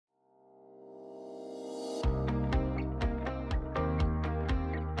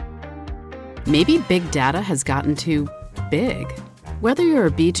Maybe big data has gotten too big. Whether you're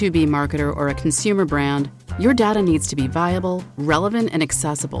a B2B marketer or a consumer brand, your data needs to be viable, relevant, and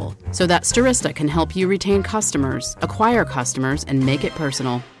accessible so that Stirista can help you retain customers, acquire customers, and make it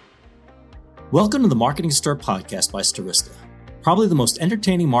personal. Welcome to the Marketing Stir podcast by Stirista, probably the most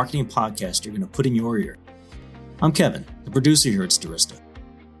entertaining marketing podcast you're going to put in your ear. I'm Kevin, the producer here at Stirista.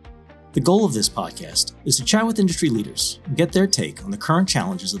 The goal of this podcast is to chat with industry leaders and get their take on the current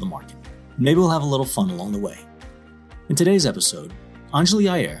challenges of the market. Maybe we'll have a little fun along the way. In today's episode,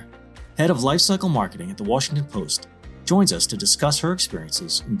 Anjali Iyer, head of Lifecycle Marketing at the Washington Post, joins us to discuss her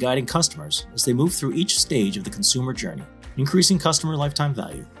experiences in guiding customers as they move through each stage of the consumer journey, increasing customer lifetime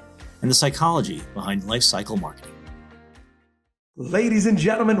value, and the psychology behind lifecycle marketing. Ladies and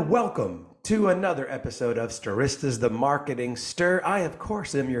gentlemen, welcome to another episode of Stirista's The Marketing Stir. I, of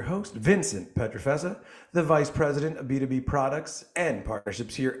course, am your host, Vincent Pietrafesa, the Vice President of B2B Products and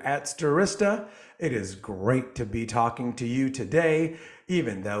Partnerships here at Stirista. It is great to be talking to you today,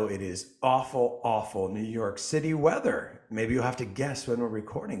 even though it is awful New York City weather. Maybe you'll have to guess when we're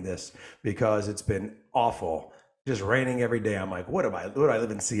recording this because it's been awful. Just raining every day. I'm like, what do I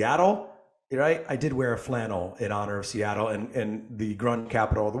live in Seattle? Right? I did wear a flannel in honor of Seattle and the grunge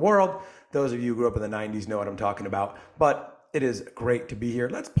capital of the world. Those of you who grew up in the 90s know what I'm talking about. But it is great to be here.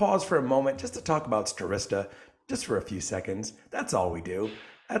 Let's pause for a moment just to talk about Stirista, just for a few seconds. That's all we do.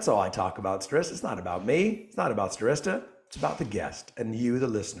 That's all I talk about, Stirista. It's not about me. It's not about Stirista. It's about the guest and you, the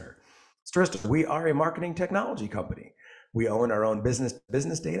listener. Stirista, we are a marketing technology company. We own our own business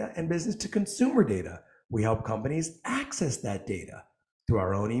data and business to consumer data. We help companies access that data through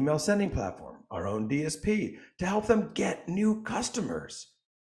our own email sending platform, our own DSP, to help them get new customers.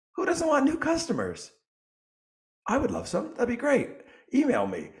 Who doesn't want new customers? I would love some. That'd be great. Email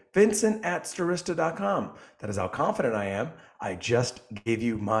me, vincent@stirista.com. That is how confident I am. I just gave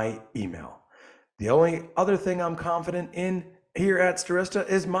you my email. The only other thing I'm confident in here at Stirista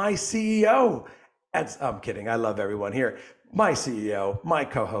is my CEO. I'm kidding. I love everyone here. My CEO, my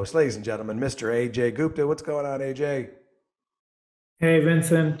co-host, ladies and gentlemen, Mr. AJ Gupta. What's going on, AJ? Hey,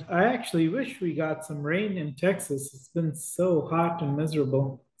 Vincent. I actually wish we got some rain in Texas. It's been so hot and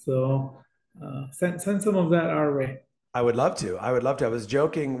miserable. So send some of that our way. I would love to. I was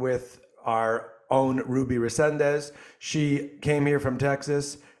joking with our own Ruby Resendez. She came here from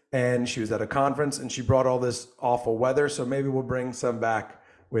Texas and she was at a conference and she brought all this awful weather. So maybe we'll bring some back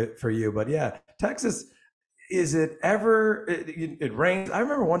for you. But yeah, Texas, is it ever, it rains? I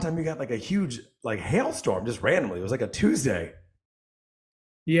remember one time you got like a huge hailstorm just randomly. It was like a Tuesday.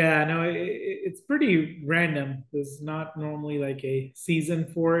 Yeah, no, it's pretty random. There's not normally like a season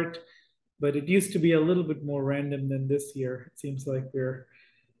for it, but it used to be a little bit more random than this year. It seems like we're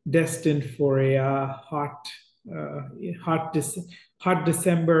destined for a hot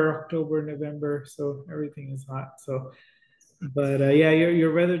December, October, November. So everything is hot. So, but yeah,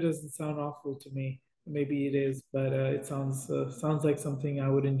 your weather doesn't sound awful to me. Maybe it is, but it sounds like something I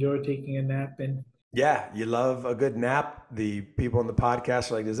would enjoy taking a nap in. Yeah, you love a good nap. The people on the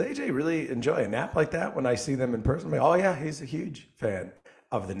podcast are like, does AJ really enjoy a nap like that? When I see them in person, I'm like, oh yeah, he's a huge fan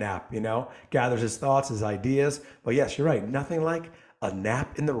of the nap, gathers his thoughts, his ideas. But yes, you're right. Nothing like a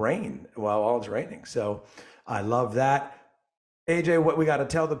nap in the rain while it's raining. So I love that. AJ, what we got to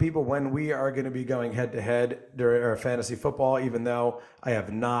tell the people when we are going to be going head to head during our fantasy football, even though I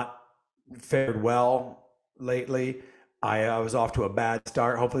have not fared well lately. I was off to a bad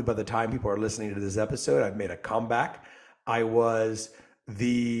start. Hopefully by the time people are listening to this episode, I've made a comeback. I was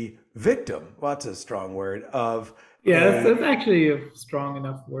the victim, well, that's a strong word, of... Yeah, that's actually a strong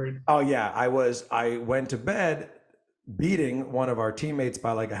enough word. Oh yeah, I went to bed beating one of our teammates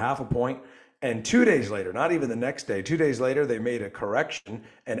by like a half a point. And 2 days later, not even the next day, 2 days later, they made a correction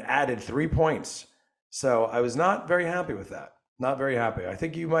and added 3 points. So I was not very happy with that. Not very happy. I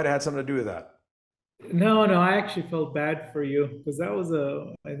think you might have had something to do with that. No, I actually felt bad for you because that was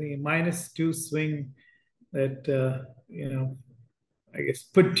I think a -2 swing that, I guess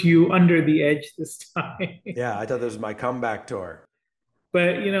put you under the edge this time. Yeah, I thought this was my comeback tour.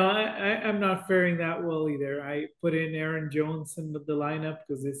 But, I'm not faring that well either. I put in Aaron Jones into the lineup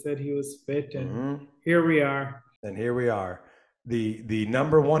because they said he was fit, and here we are. And here we are. The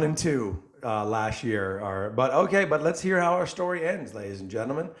number 1 and 2 last year are, but okay, but let's hear how our story ends, ladies and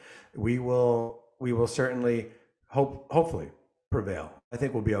gentlemen. We will certainly hopefully prevail. I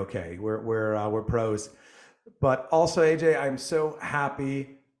think we'll be okay. We're pros. But also, AJ, I'm so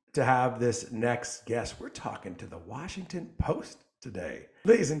happy to have this next guest. We're talking to the Washington Post today.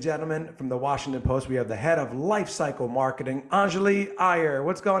 Ladies and gentlemen, from the Washington Post, we have the head of Lifecycle Marketing, Anjali Iyer.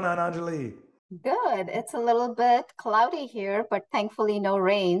 What's going on, Anjali? Good. It's a little bit cloudy here, but thankfully no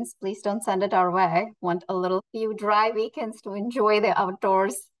rains. Please don't send it our way. Want a little few dry weekends to enjoy the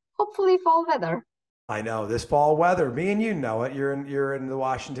outdoors. Hopefully fall weather. I know this fall weather. Me and you know it. You're in the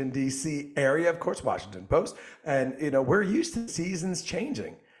Washington D.C. area, of course, Washington Post, and we're used to seasons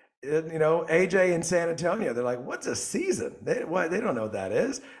changing. AJ in San Antonio, they're like, "What's a season?" They don't know what that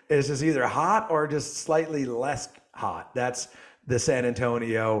is. It's just either hot or just slightly less hot. That's the San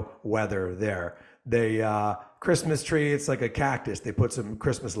Antonio weather there. They Christmas tree. It's like a cactus. They put some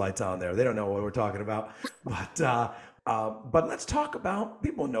Christmas lights on there. They don't know what we're talking about, but let's talk about.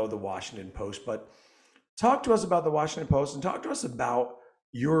 People know the Washington Post, but talk to us about the Washington Post and talk to us about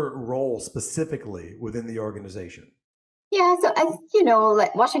your role specifically within the organization. Yeah, so as you know,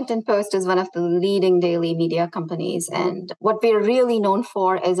 like Washington Post is one of the leading daily media companies, and what we're really known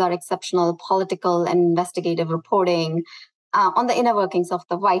for is our exceptional political and investigative reporting on the inner workings of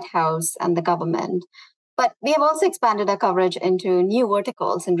the White House and the government. But we have also expanded our coverage into new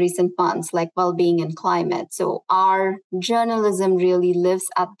verticals in recent months, like well-being and climate. So our journalism really lives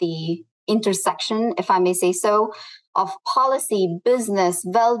at the intersection, if I may say so, of policy, business,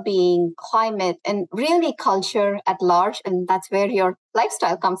 well-being, climate, and really culture at large. And that's where your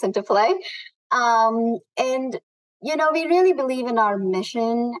lifestyle comes into play. We really believe in our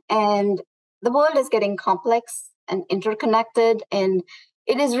mission, and the world is getting complex and interconnected, and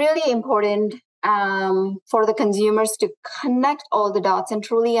it is really important for the consumers to connect all the dots and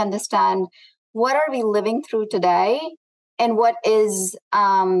truly understand what are we living through today and what is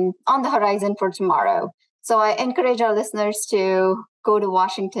on the horizon for tomorrow. So I encourage our listeners to go to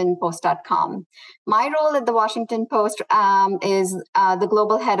WashingtonPost.com. My role at the Washington Post is the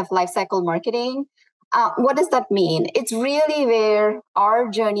global head of Lifecycle Marketing. What does that mean? It's really where our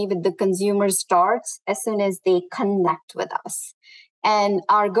journey with the consumer starts as soon as they connect with us. And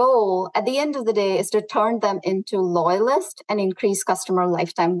our goal at the end of the day is to turn them into loyalists and increase customer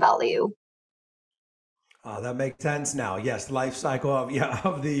lifetime value. That makes sense now. Yes, life cycle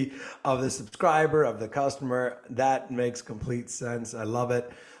of the subscriber, of the customer. That makes complete sense. I love it.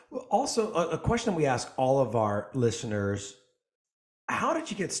 Also, a question we ask all of our listeners: how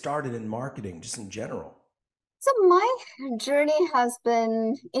did you get started in marketing, just in general? So my journey has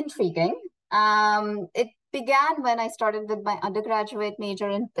been intriguing. It began when I started with my undergraduate major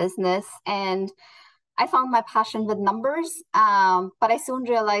in business, and I found my passion with numbers, but I soon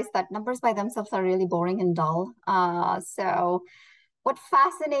realized that numbers by themselves are really boring and dull. So what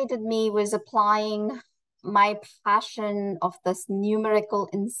fascinated me was applying my passion of this numerical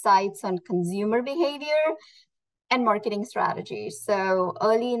insights on consumer behavior and marketing strategies. So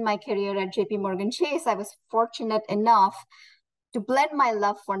early in my career at JP Morgan Chase, I was fortunate enough to blend my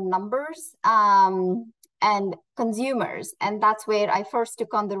love for numbers and consumers. And that's where I first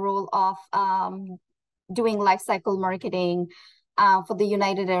took on the role of doing lifecycle marketing for the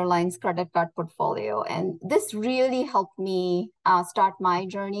United Airlines credit card portfolio. And this really helped me start my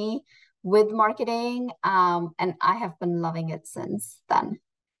journey with marketing. And I have been loving it since then.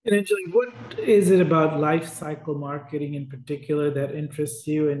 And Anjali, what is it about life cycle marketing in particular that interests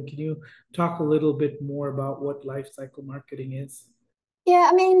you? And can you talk a little bit more about what life cycle marketing is? Yeah,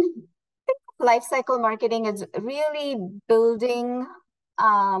 I mean, life cycle marketing is really building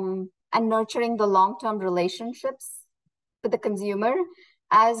and nurturing the long-term relationships with the consumer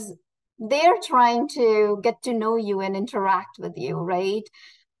as they're trying to get to know you and interact with you, right?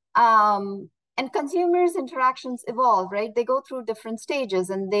 And consumers' interactions evolve, right? They go through different stages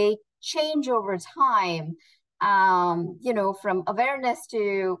and they change over time. From awareness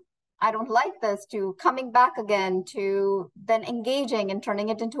to I don't like this to coming back again to then engaging and turning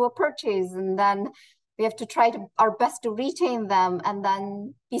it into a purchase. And then we have to try our best to retain them, and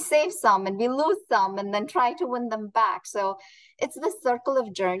then we save some and we lose some and then try to win them back. So it's this circle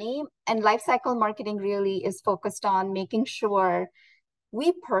of journey, and lifecycle marketing really is focused on making sure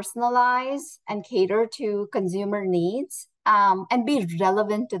we personalize and cater to consumer needs and be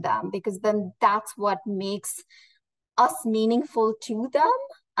relevant to them, because then that's what makes us meaningful to them.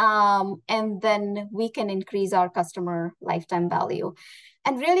 And then we can increase our customer lifetime value.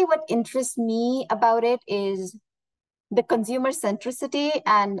 And really what interests me about it is the consumer centricity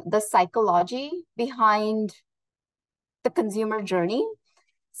and the psychology behind the consumer journey.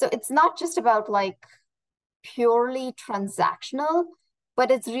 So it's not just about like purely transactional,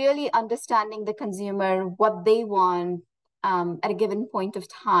 but it's really understanding the consumer, what they want at a given point of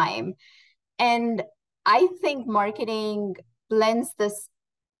time. And I think marketing blends this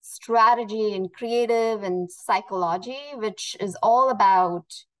strategy and creative and psychology, which is all about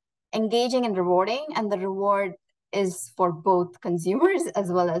engaging and rewarding. And the reward is for both consumers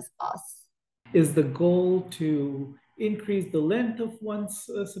as well as us. is the goal to increase the length of one's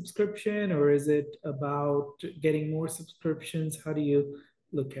subscription, or is it about getting more subscriptions? How do you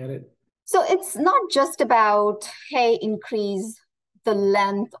look at it? So it's not just about, hey, increase the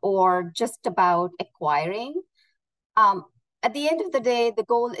length or just about acquiring. Um, at the end of the day, the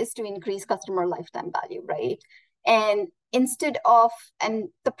goal is to increase customer lifetime value, right? And and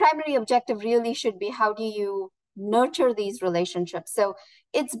the primary objective really should be, how do you nurture these relationships? So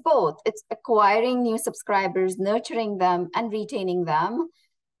it's both. It's acquiring new subscribers, nurturing them, and retaining them.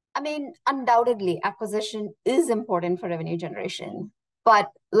 I mean, undoubtedly, acquisition is important for revenue generation,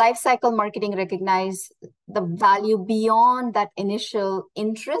 but lifecycle marketing recognize the value beyond that initial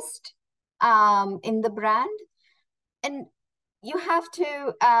interest in the brand. And you have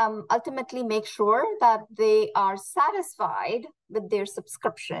to ultimately make sure that they are satisfied with their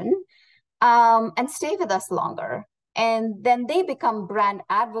subscription and stay with us longer. And then they become brand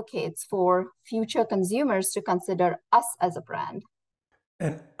advocates for future consumers to consider us as a brand.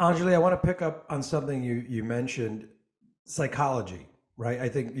 And Anjali, I want to pick up on something you mentioned, psychology, right? I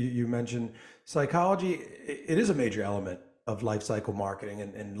think you mentioned psychology. It is a major element of life cycle marketing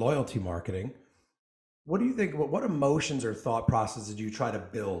and loyalty marketing. What do you think? What emotions or thought processes do you try to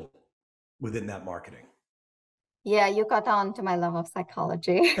build within that marketing? Yeah, you got on to my love of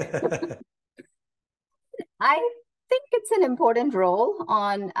psychology. I think it's an important role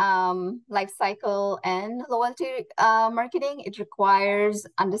on life cycle and loyalty marketing. It requires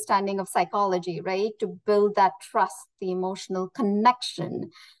understanding of psychology, right? To build that trust, the emotional connection,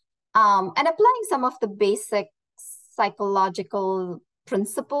 and applying some of the basic psychological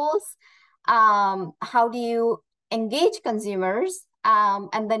principles. How do you engage consumers?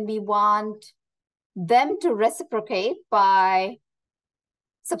 And then we want them to reciprocate by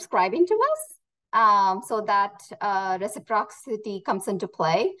subscribing to us, so that reciprocity comes into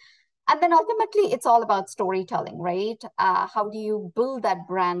play. And then ultimately, it's all about storytelling, right? How do you build that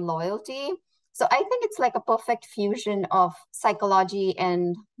brand loyalty? So I think it's like a perfect fusion of psychology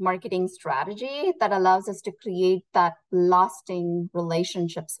and marketing strategy that allows us to create that lasting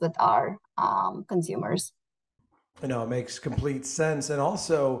relationships with our consumers. You know, it makes complete sense. And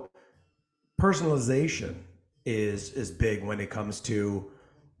also, personalization is big when it comes to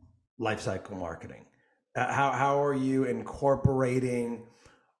life cycle marketing. How are you incorporating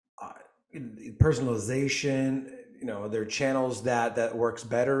personalization? You know, are there channels that works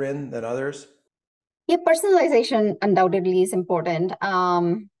better in than others? Yeah, personalization undoubtedly is important.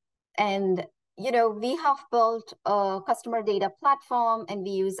 And we have built a customer data platform, and we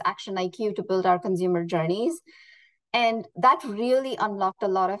use Action IQ to build our consumer journeys. And that really unlocked a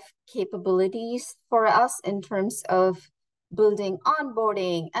lot of capabilities for us in terms of building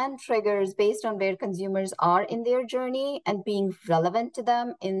onboarding and triggers based on where consumers are in their journey and being relevant to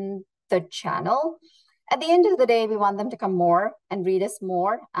them in the channel. At the end of the day, we want them to come more and read us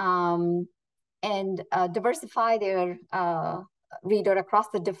more, and diversify their reader across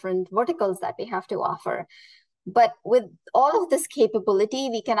the different verticals that we have to offer. But with all of this capability,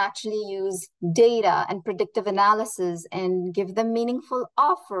 we can actually use data and predictive analysis and give them meaningful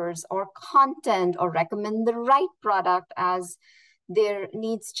offers or content, or recommend the right product as their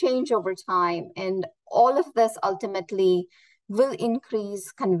needs change over time. And all of this ultimately will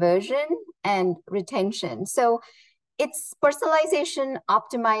increase conversion and retention. So its personalization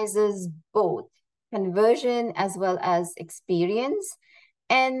optimizes both conversion as well as experience.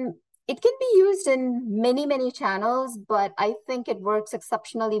 And it can be used in many, many channels, but I think it works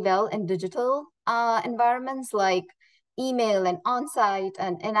exceptionally well in digital environments like email and on-site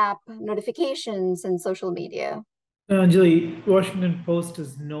and in-app notifications and social media. Anjali, Washington Post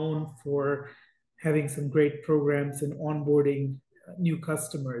is known for having some great programs in onboarding new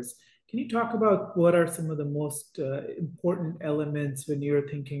customers. Can you talk about what are some of the most important elements when you're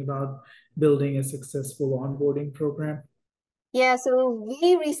thinking about building a successful onboarding program? Yeah, so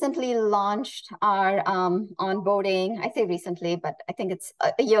we recently launched our onboarding. I say recently, but I think it's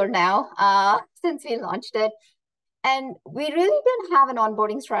a year now since we launched it. And we really didn't have an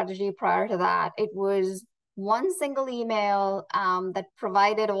onboarding strategy prior to that. It was one single email that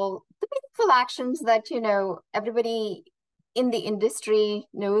provided all the meaningful actions that, everybody in the industry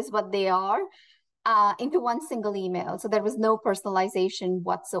knows what they are, into one single email. So there was no personalization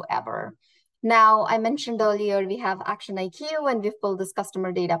whatsoever. Now, I mentioned earlier, we have Action IQ and we've built this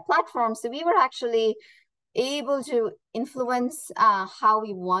customer data platform. So we were actually able to influence how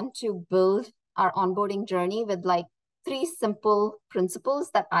we want to build our onboarding journey with like 3 simple principles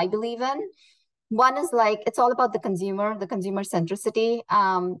that I believe in. One is like, it's all about the consumer centricity.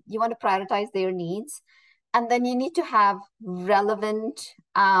 You want to prioritize their needs. And then you need to have relevant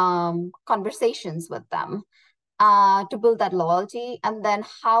conversations with them to build that loyalty. And then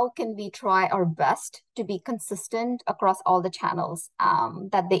how can we try our best to be consistent across all the channels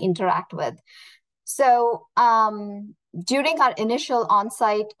that they interact with? So during our initial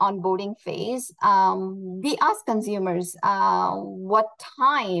on-site onboarding phase, we ask consumers, what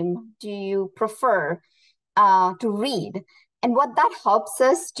time do you prefer to read? And what that helps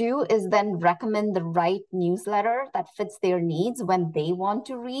us do is then recommend the right newsletter that fits their needs when they want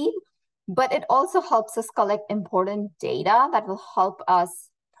to read. But it also helps us collect important data that will help us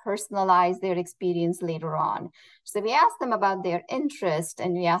personalize their experience later on. So we ask them about their interest,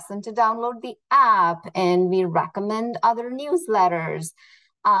 and we ask them to download the app, and we recommend other newsletters,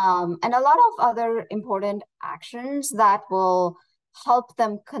 and a lot of other important actions that will help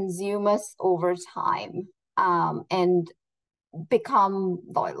them consume us over time and become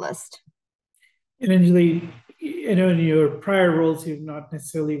loyalist. And Anjali, I know in your prior roles, you've not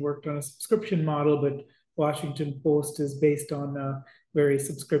necessarily worked on a subscription model, but Washington Post is based on a very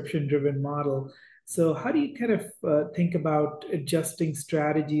subscription-driven model. So how do you kind of think about adjusting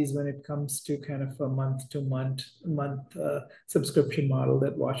strategies when it comes to kind of a month-to-month subscription model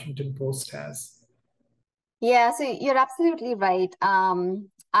that Washington Post has? Yeah, so you're absolutely right.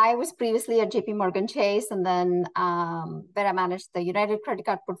 I was previously at JP Morgan Chase, and then where I managed the United credit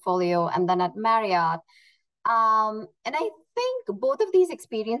card portfolio, and then at Marriott. And I think both of these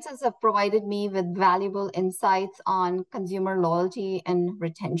experiences have provided me with valuable insights on consumer loyalty and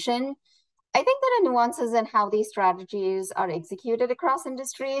retention. I think there are nuances in how these strategies are executed across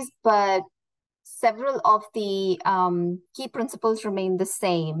industries, but several of the key principles remain the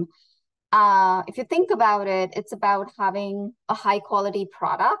same. If you think about it, it's about having a high quality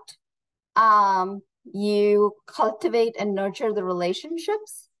product. You cultivate and nurture the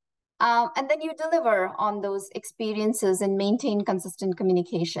relationships, and then you deliver on those experiences and maintain consistent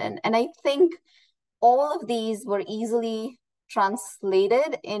communication. And I think all of these were easily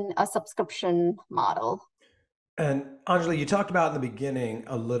translated in a subscription model. And Anjali, you talked about in the beginning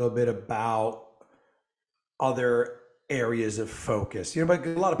a little bit about other areas of focus. You know, but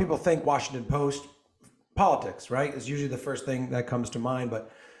a lot of people think Washington Post politics, right? Is usually the first thing that comes to mind,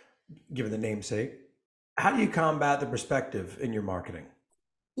 but given the namesake, how do you combat the perspective in your marketing?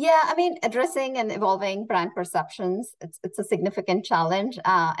 Yeah, I mean, addressing and evolving brand perceptions, it's a significant challenge.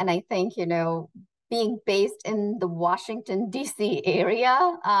 And I think, being based in the Washington, D.C.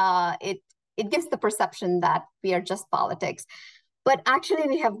 area, it gives the perception that we are just politics. But actually,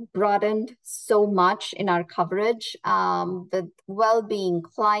 we have broadened so much in our coverage with well-being,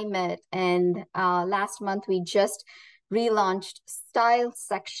 climate, and last month we just relaunched style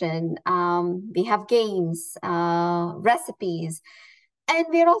section. We have games, recipes, and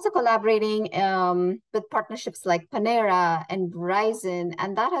we are also collaborating with partnerships like Panera and Verizon,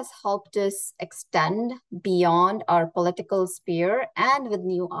 and that has helped us extend beyond our political sphere and with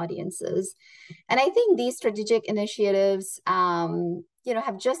new audiences. And I think these strategic initiatives,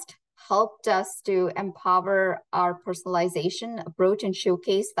 have just helped us to empower our personalization approach and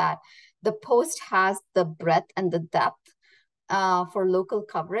showcase that the Post has the breadth and the depth for local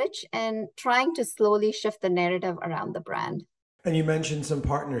coverage, and trying to slowly shift the narrative around the brand. And you mentioned some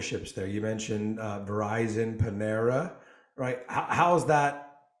partnerships there. You mentioned Verizon, Panera, right? How has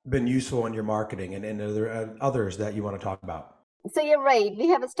that been useful in your marketing, and are there others that you want to talk about? So you're right. We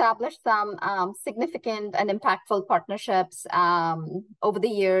have established some significant and impactful partnerships over the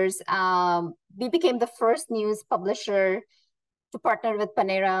years. We became the first news publisher to partner with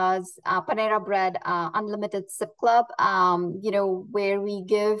Panera's Panera Bread Unlimited Sip Club, where we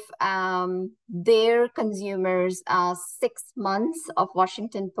give their consumers 6 months of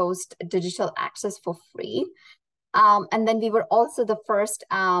Washington Post digital access for free. And then we were also the first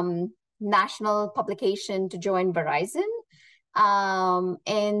national publication to join Verizon.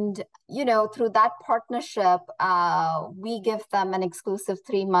 And, through that partnership, we give them an exclusive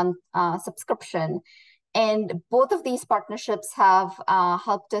 3-month subscription. And both of these partnerships have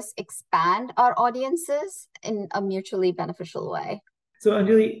helped us expand our audiences in a mutually beneficial way. So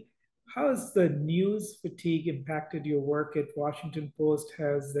Anjali, how has the news fatigue impacted your work at Washington Post?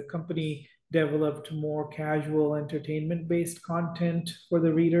 Has the company developed more casual entertainment-based content for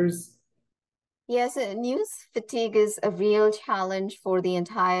the readers? Yes, news fatigue is a real challenge for the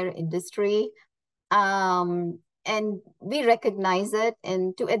entire industry. And we recognize it.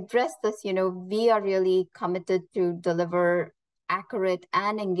 And to address this, we are really committed to deliver accurate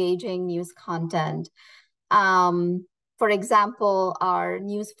and engaging news content. For example, our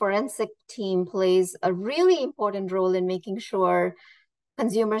news forensic team plays a really important role in making sure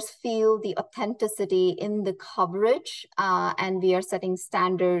consumers feel the authenticity in the coverage, and we are setting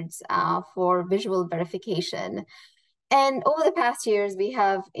standards for visual verification. And over the past years, we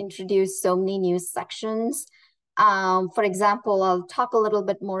have introduced so many new sections. For example, I'll talk a little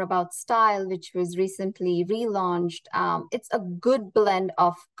bit more about Style, which was recently relaunched. It's a good blend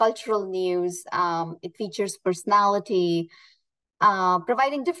of cultural news. It features personality,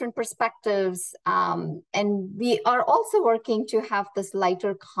 providing different perspectives. And we are also working to have this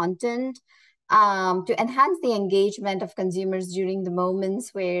lighter content to enhance the engagement of consumers during the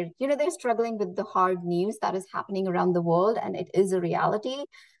moments where, they're struggling with the hard news that is happening around the world, and it is a reality.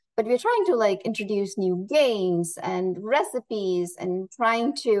 But we're trying to introduce new games and recipes and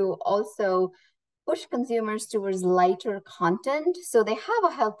trying to also push consumers towards lighter content so they have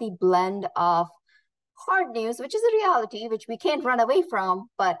a healthy blend of hard news, which is a reality, which we can't run away from,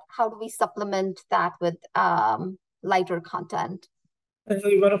 but how do we supplement that with lighter content?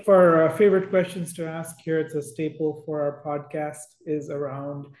 One of our favorite questions to ask here, it's a staple for our podcast, is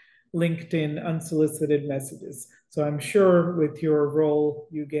around LinkedIn unsolicited messages. So I'm sure with your role,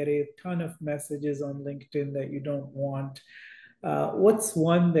 you get a ton of messages on LinkedIn that you don't want. What's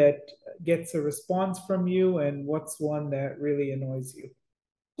one that gets a response from you, and what's one that really annoys you?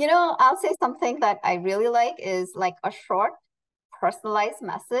 I'll say something that I really like is a short, personalized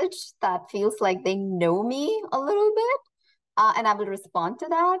message that feels like they know me a little bit, and I will respond to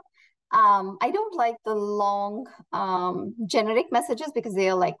that. I don't like the long, generic messages because they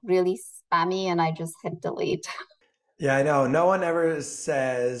are really spammy, and I just hit delete. Yeah, I know. No one ever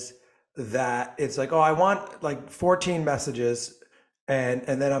says that it's oh, I want 14 messages and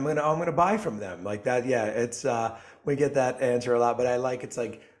then I'm gonna buy from them like that. Yeah, it's we get that answer a lot, but it's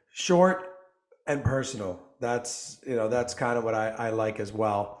short and personal. That's kind of what I like as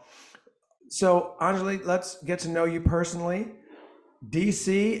well. So Anjali, let's get to know you personally.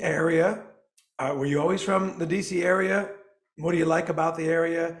 DC area. Were you always from the DC area? What do you like about the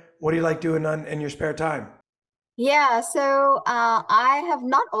area? What do you like doing in your spare time? Yeah, so I have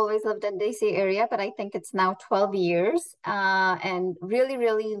not always lived in DC area, but I think it's now 12 years, and really,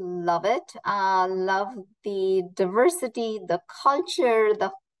 really love it. Love the diversity, the culture, the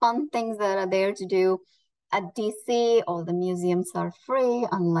fun things that are there to do. At DC, all the museums are free,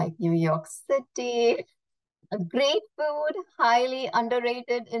 unlike New York City. Great food, highly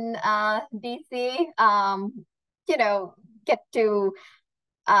underrated in DC. Get to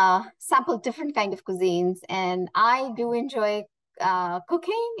sample different kind of cuisines, and I do enjoy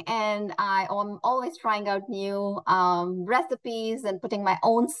cooking, and I am always trying out new recipes and putting my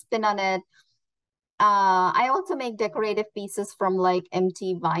own spin on it. I also make decorative pieces from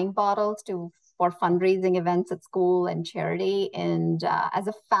empty wine bottles to for fundraising events at school and charity. And as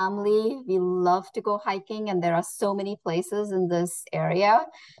a family, we love to go hiking, and there are so many places in this area.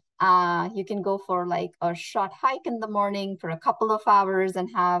 You can go for a short hike in the morning for a couple of hours and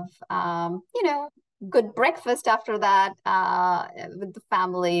have, good breakfast after that with the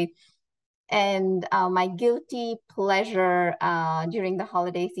family. And my guilty pleasure during the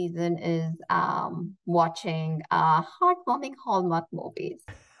holiday season is watching heartwarming Hallmark movies.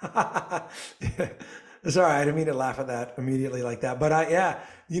 Sorry, I didn't mean to laugh at that immediately like that. But yeah,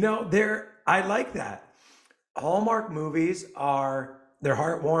 I like that. Hallmark movies they're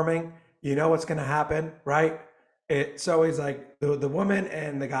heartwarming. You know what's going to happen, right? It's always the woman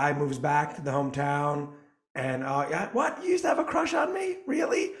and the guy moves back to the hometown, and yeah, what? You used to have a crush on me?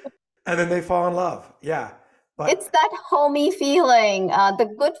 Really? And then they fall in love. Yeah. But It's that homey feeling, the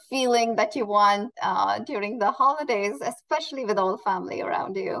good feeling that you want during the holidays, especially with all family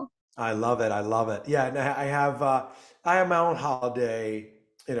around you. I love it. I love it. Yeah, and I have my own holiday,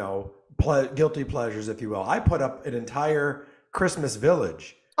 guilty pleasures, if you will. I put up an entire Christmas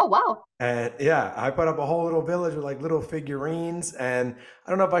village. Oh, wow. And yeah, I put up a whole little village with little figurines. And I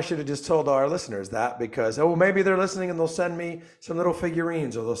don't know if I should have just told our listeners that because, maybe they're listening and they'll send me some little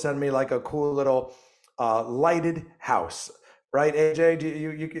figurines, or they'll send me a cool little lighted house, right? AJ,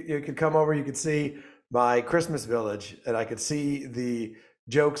 you could come over, you could see my Christmas village, and I could see the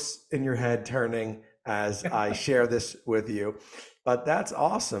jokes in your head turning as I share this with you. But that's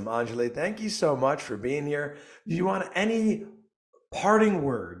awesome, Anjali. Thank you so much for being here. Do you want any parting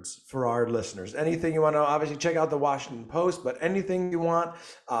words for our listeners? Anything you want to, obviously check out the Washington Post, but anything you want,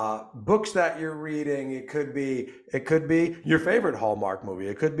 books that you're reading, it could be your favorite Hallmark movie.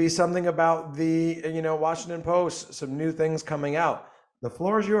 It could be something about the, Washington Post, some new things coming out. The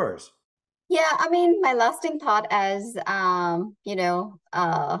floor is yours. Yeah, I mean, my lasting thought as,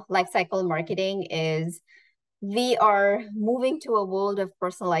 lifecycle marketing is we are moving to a world of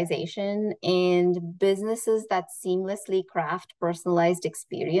personalization, and businesses that seamlessly craft personalized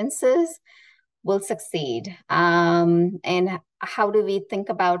experiences will succeed. And how do we think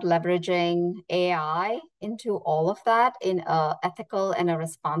about leveraging AI into all of that in an ethical and a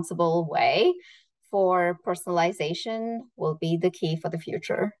responsible way for personalization will be the key for the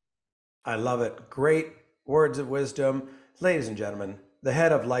future. I love it. Great words of wisdom. Ladies and gentlemen, the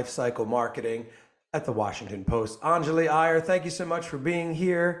head of Lifecycle Marketing at the Washington Post, Anjali Iyer, thank you so much for being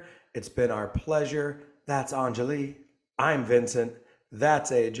here. It's been our pleasure. That's Anjali. I'm Vincent.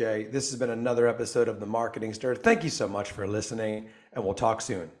 That's AJ. This has been another episode of The Marketing Stir. Thank you so much for listening, and we'll talk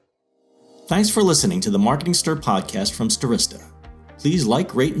soon. Thanks for listening to the Marketing Stir podcast from Stirista. Please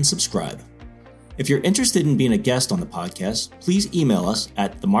like, rate, and subscribe. If you're interested in being a guest on the podcast, please email us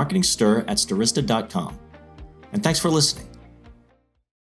at themarketingstir@stirista.com. And thanks for listening.